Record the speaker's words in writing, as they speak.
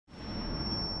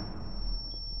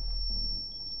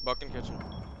Buck in kitchen.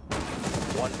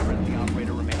 One friendly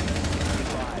operator remaining. Be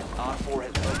advised, Op 4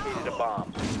 has located a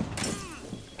bomb.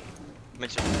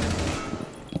 Mention.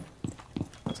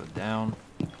 That's a down.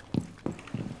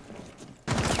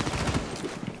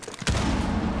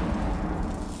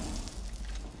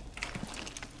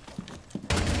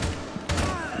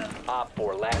 Op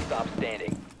 4, last stop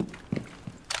standing.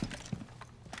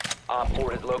 Op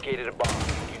 4 has located a bomb.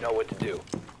 You know what to do.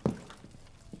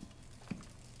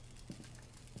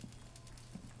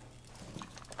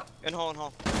 In hall, in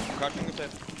hall. Crouching and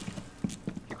safe.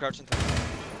 Keep crouching safe.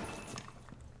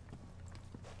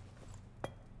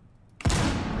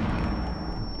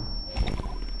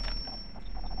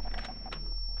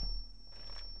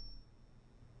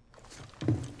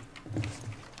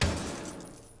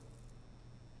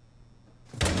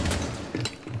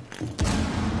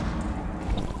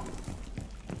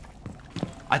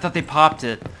 I thought they popped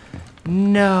it.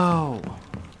 No.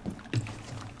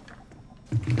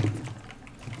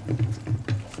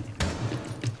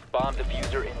 Bomb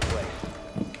diffuser in place.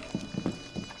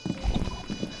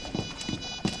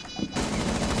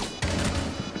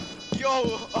 Yo!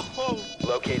 Oh!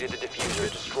 Located the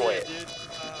diffuser. Destroy it. Dude.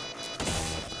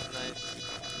 Nice.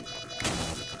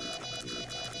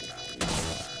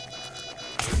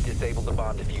 You've disabled the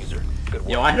bomb diffuser. Good work.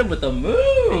 Yo, I hit him with the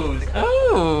moves.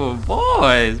 Oh,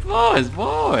 boys, boys,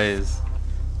 boys.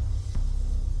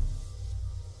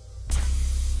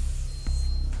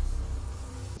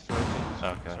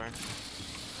 Okay. Sorry.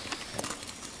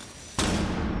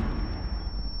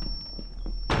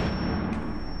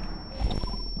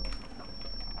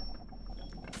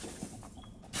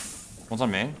 One's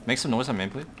on main. Make some noise on main,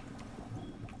 please.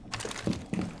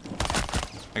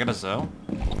 I got a Zoe.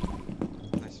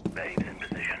 Nice.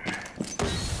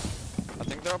 I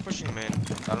think they're all pushing main.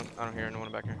 I don't hear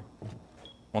anyone back here.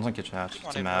 One's on kitchen hatch.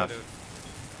 It's a On Mav. dude.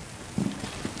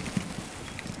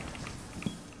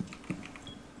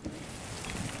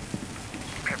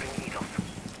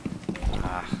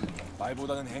 Ah,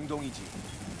 말보다는 행동이지.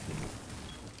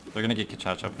 they're gonna get kitchen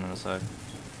hatch open in a sec.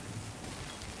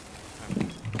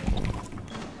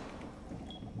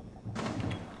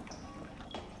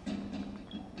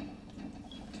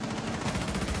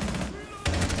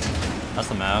 That's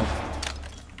the Mav.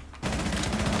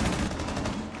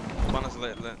 One is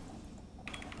lit.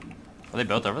 Are they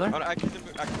both over there? Oh, no, I killed him.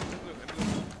 I killed him.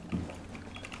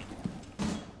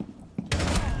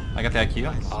 I got the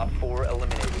IQ. Op 4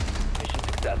 eliminated. Mission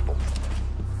successful.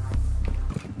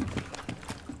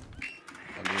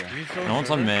 No one's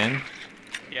on main.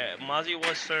 Yeah, Mozzie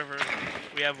was server.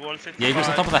 We have 155. Jaeger's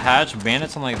on top of the hatch.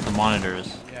 Bandits on like the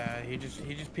monitors. Yeah, he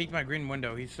just peeked my green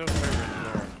window. He's so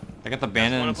server. I got the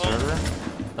bandit and That's one of them.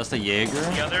 server. That's the Jaeger.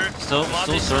 The other. Still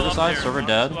Mozzie's server up side. there. Server Mozzie's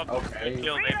dead. still up there. Good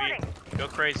kill, baby. Go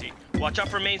crazy. Watch out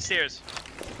for main stairs.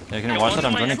 Yeah, can you Yo, watch one's that?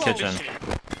 I'm in my joining info kitchen. mission.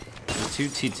 There's 2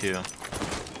 T2.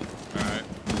 Alright.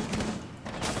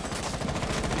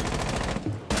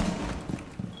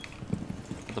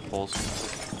 Get the pulse.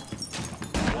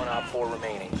 One Op 4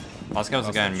 remaining. Last guy was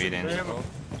the guy in meeting.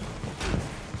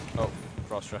 Oh,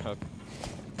 frost trap.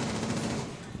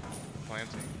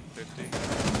 Planting. 50.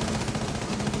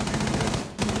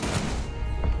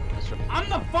 I'm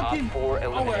the fucking. Op 4 Oh wait, I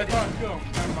eliminated. thought go.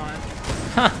 Never mind.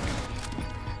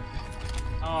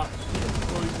 Oh shit.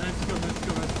 Oh, nice go.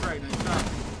 That's great. Nice job.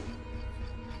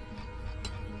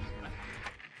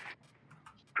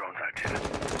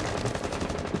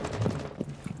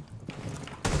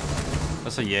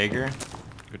 That's a Jaeger.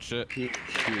 Good shit.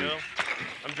 Go.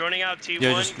 I'm joining out T1.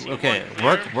 Yo, just T1 okay.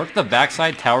 clear. Work the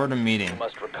backside tower to meeting. You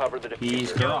must recover the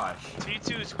He's diffuser. garage.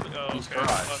 T2 is clear. Oh, He's okay.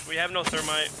 garage. We have no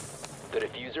thermite. The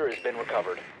diffuser has been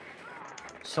recovered.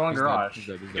 Still in He's dead, garage. he's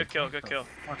dead, he's Good dead. kill, good kill.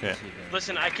 Okay.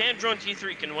 Listen, I can't drone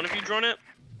T3. Can one of you drone it?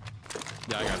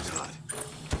 Yeah, I got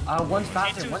it. One's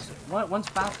bathroom. T2's One's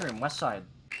bathroom. West side.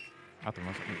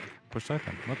 Push side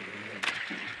then. What?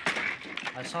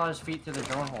 I saw his feet through the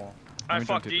drone hole. Alright,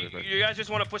 fuck. T3 Do you, real quick. you guys just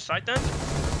want to push side then?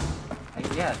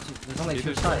 Yeah, there's only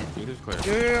two T2's clear. sides. T2's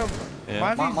clear. Yeah.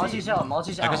 Yeah. Mozzie's out.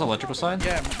 Mozzie's I guess out. electrical side.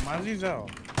 Yeah, Mozzie's out.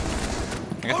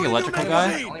 I got the electrical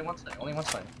guy. Only one side. Only one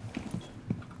side.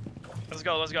 Let's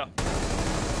go, let's go.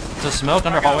 It's a smoke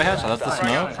under hallway hatch. Oh, that's the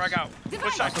Frag out, smoke. frag out.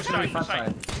 Push side, push side, push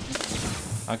side.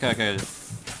 Okay, okay.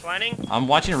 Lining. I'm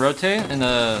watching rotate in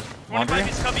the laundry.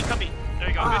 25 is cubby. There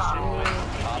you go, good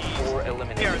shit. Op 4 We are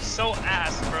eliminated. so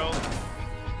ass, bro.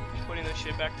 Putting this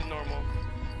shit back to normal.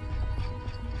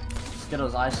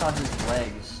 Skittles, I saw his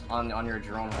legs on your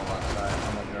drone hole outside.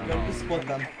 On the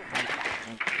drone hole.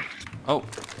 Oh.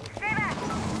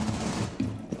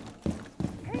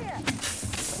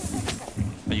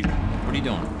 What are you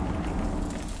doing?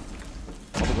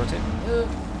 Hold the rotate.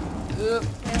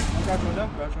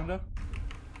 Crouch window.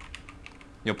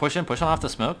 Yo, push in off the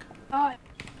smoke. Oh.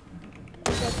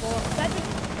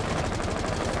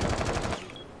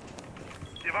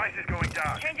 Device is going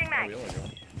down. Changing mag.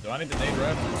 Do I need the nade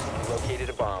ref? Located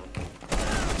a bomb.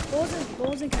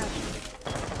 Balls and cash.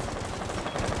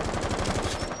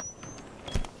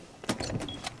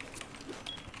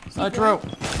 Nitro.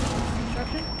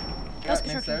 Construction? That's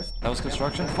construction. That was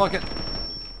construction. Fuck it.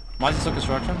 Why is it still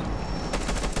construction?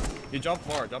 He jumped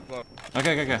far, jump low.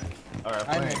 Okay.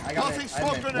 Alright, I got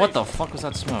it. What the fuck was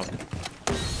that smoke?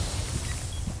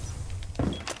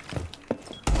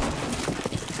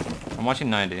 I'm watching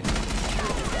 90.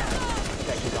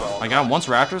 I got once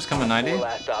Raptors coming 90.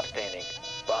 Last stop standing.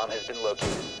 Bomb has been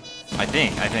located. I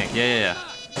think. Yeah.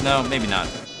 No, maybe not.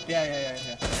 Yeah.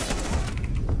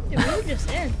 Dude, we were just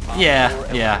in.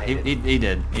 Yeah. He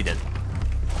did.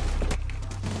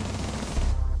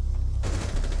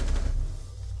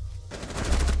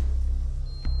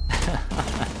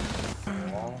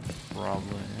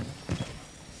 Probably.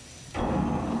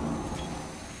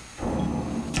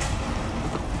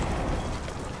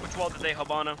 Which wall did they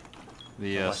Habana?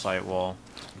 The site wall.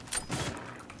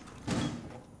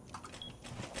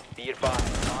 Be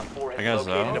advised, Op 4 I has got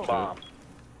located a Zoe. bomb.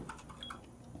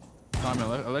 Tommy, I'll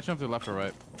let you know if they're left or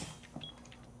right.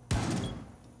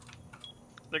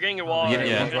 They're getting your wall.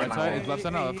 Yeah. It's right side, it's left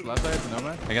side now, left side, no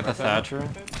man. I got the Thatcher.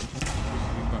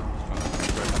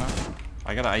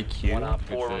 I got an IQ. One Op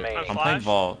 4 shit. remaining. I'm playing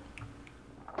Vault.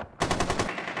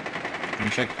 Let me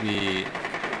check the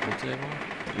pool table.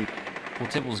 Pool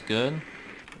table's good.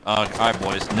 Alright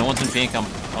boys, no one's in pink. I'm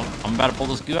about to pull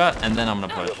this goo out and then I'm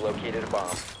gonna You push. have located a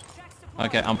bomb.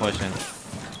 Okay, I'm pushing.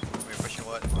 We're pushing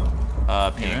what?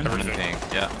 Pink. I'm in pink.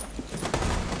 Yeah.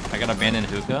 I got abandoned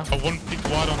hookah. One big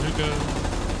wide on hookah.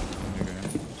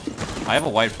 I have a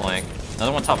white flank.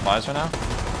 Another one top 5s right now.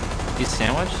 He's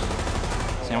sandwiched.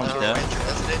 Sandwich dead. Injured.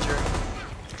 That's an injury.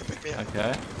 Come pick me up.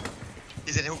 Okay.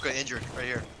 He's in hookah injured right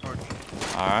here.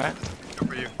 Alright. Go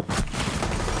for you.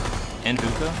 In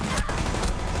hookah.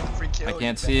 Free kill. I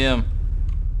can't see him.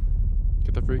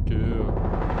 Get the free kill.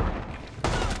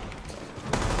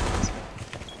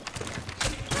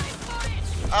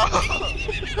 Oh.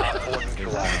 Op 4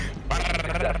 neutralized.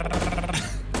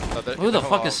 Who the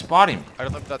fuck is spotting? I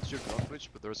don't know if that's your drone Twitch,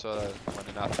 but there's one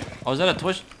in that. Oh, is that a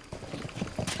Twitch?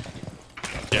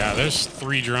 Yeah, there's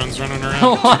 3 drones running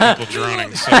around. What? 2 people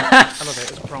droning. So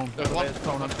Elevator's prone. Elevator's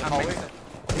prone. I'm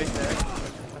mid there.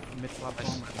 Mid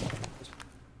platform.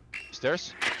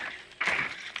 Stairs?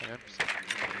 Okay.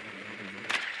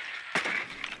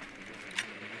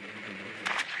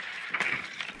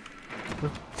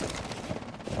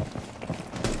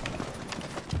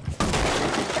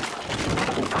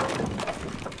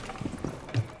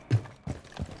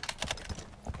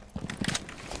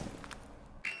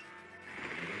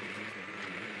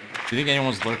 Do you think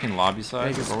anyone's lurking lobby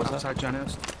side? Or was that? Outside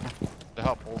Janus. The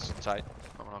help holes tight.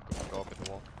 I'm not gonna go up in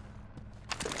the wall.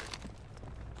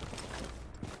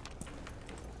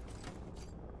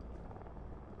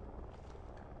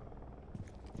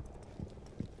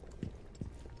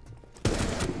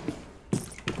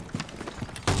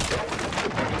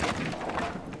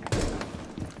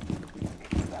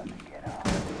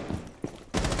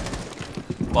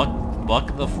 Buck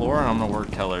the floor and I'm gonna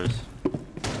work tellers.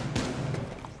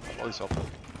 All these open.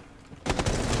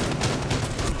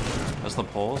 That's the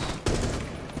poles.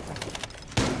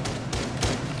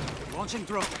 Launching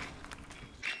drone.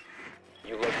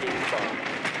 You located a bomb.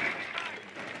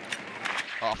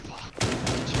 Oh fuck.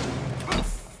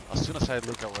 As soon as I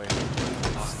look away.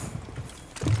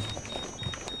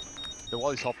 The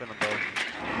wall is open on the.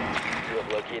 You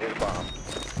have located a bomb.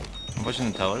 I'm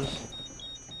pushing the tellers.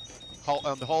 Hall,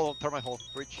 the hall, termite hall,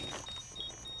 breach.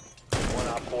 One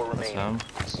Op 4 That's remaining. him.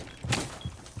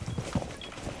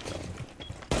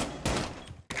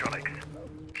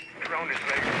 Drone is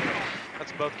ready to go.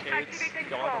 That's both kids.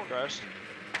 Y'all have crashed.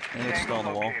 And it's still on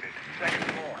the wall. Second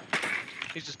floor.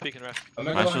 He's just peeking ref.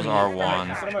 Master's R1.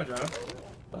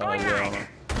 Yeah.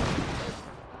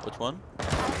 Which one?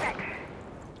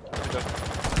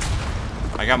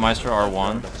 I got Meister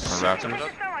R1 or Raptors.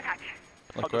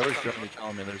 Look, whoever's drone, you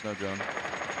tell me there's no drone.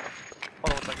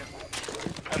 Hold on 1 second.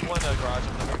 I have one in the garage.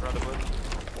 I'm coming around the wood.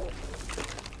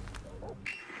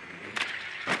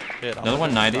 Another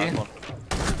one 90.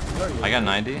 I got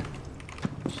 90.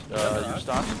 Your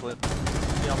stock split.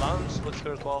 Yeah, mountains. Looks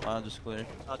clear as well. Just clear.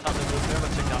 Top of the roof there.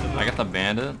 Let's take down the I got the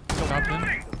bandit. Top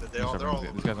in. They're all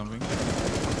This guy's on wing.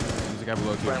 There's a guy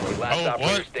below too. Friendly, last oh,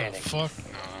 operator what the standing. fuck?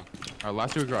 Alright,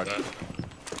 last 2 garage.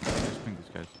 Just ping these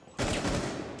guys.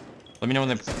 Let me know when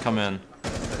they come in.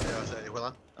 Hold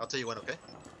on. I'll tell you when, okay?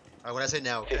 Alright, when I say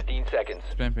now, okay? 15 seconds.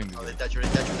 Spam ping. Oh, that's your,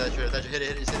 hit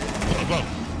it.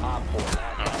 Above. Op 4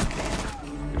 last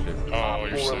Oh, Op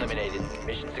you're 4 sick. eliminated.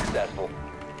 Mission successful.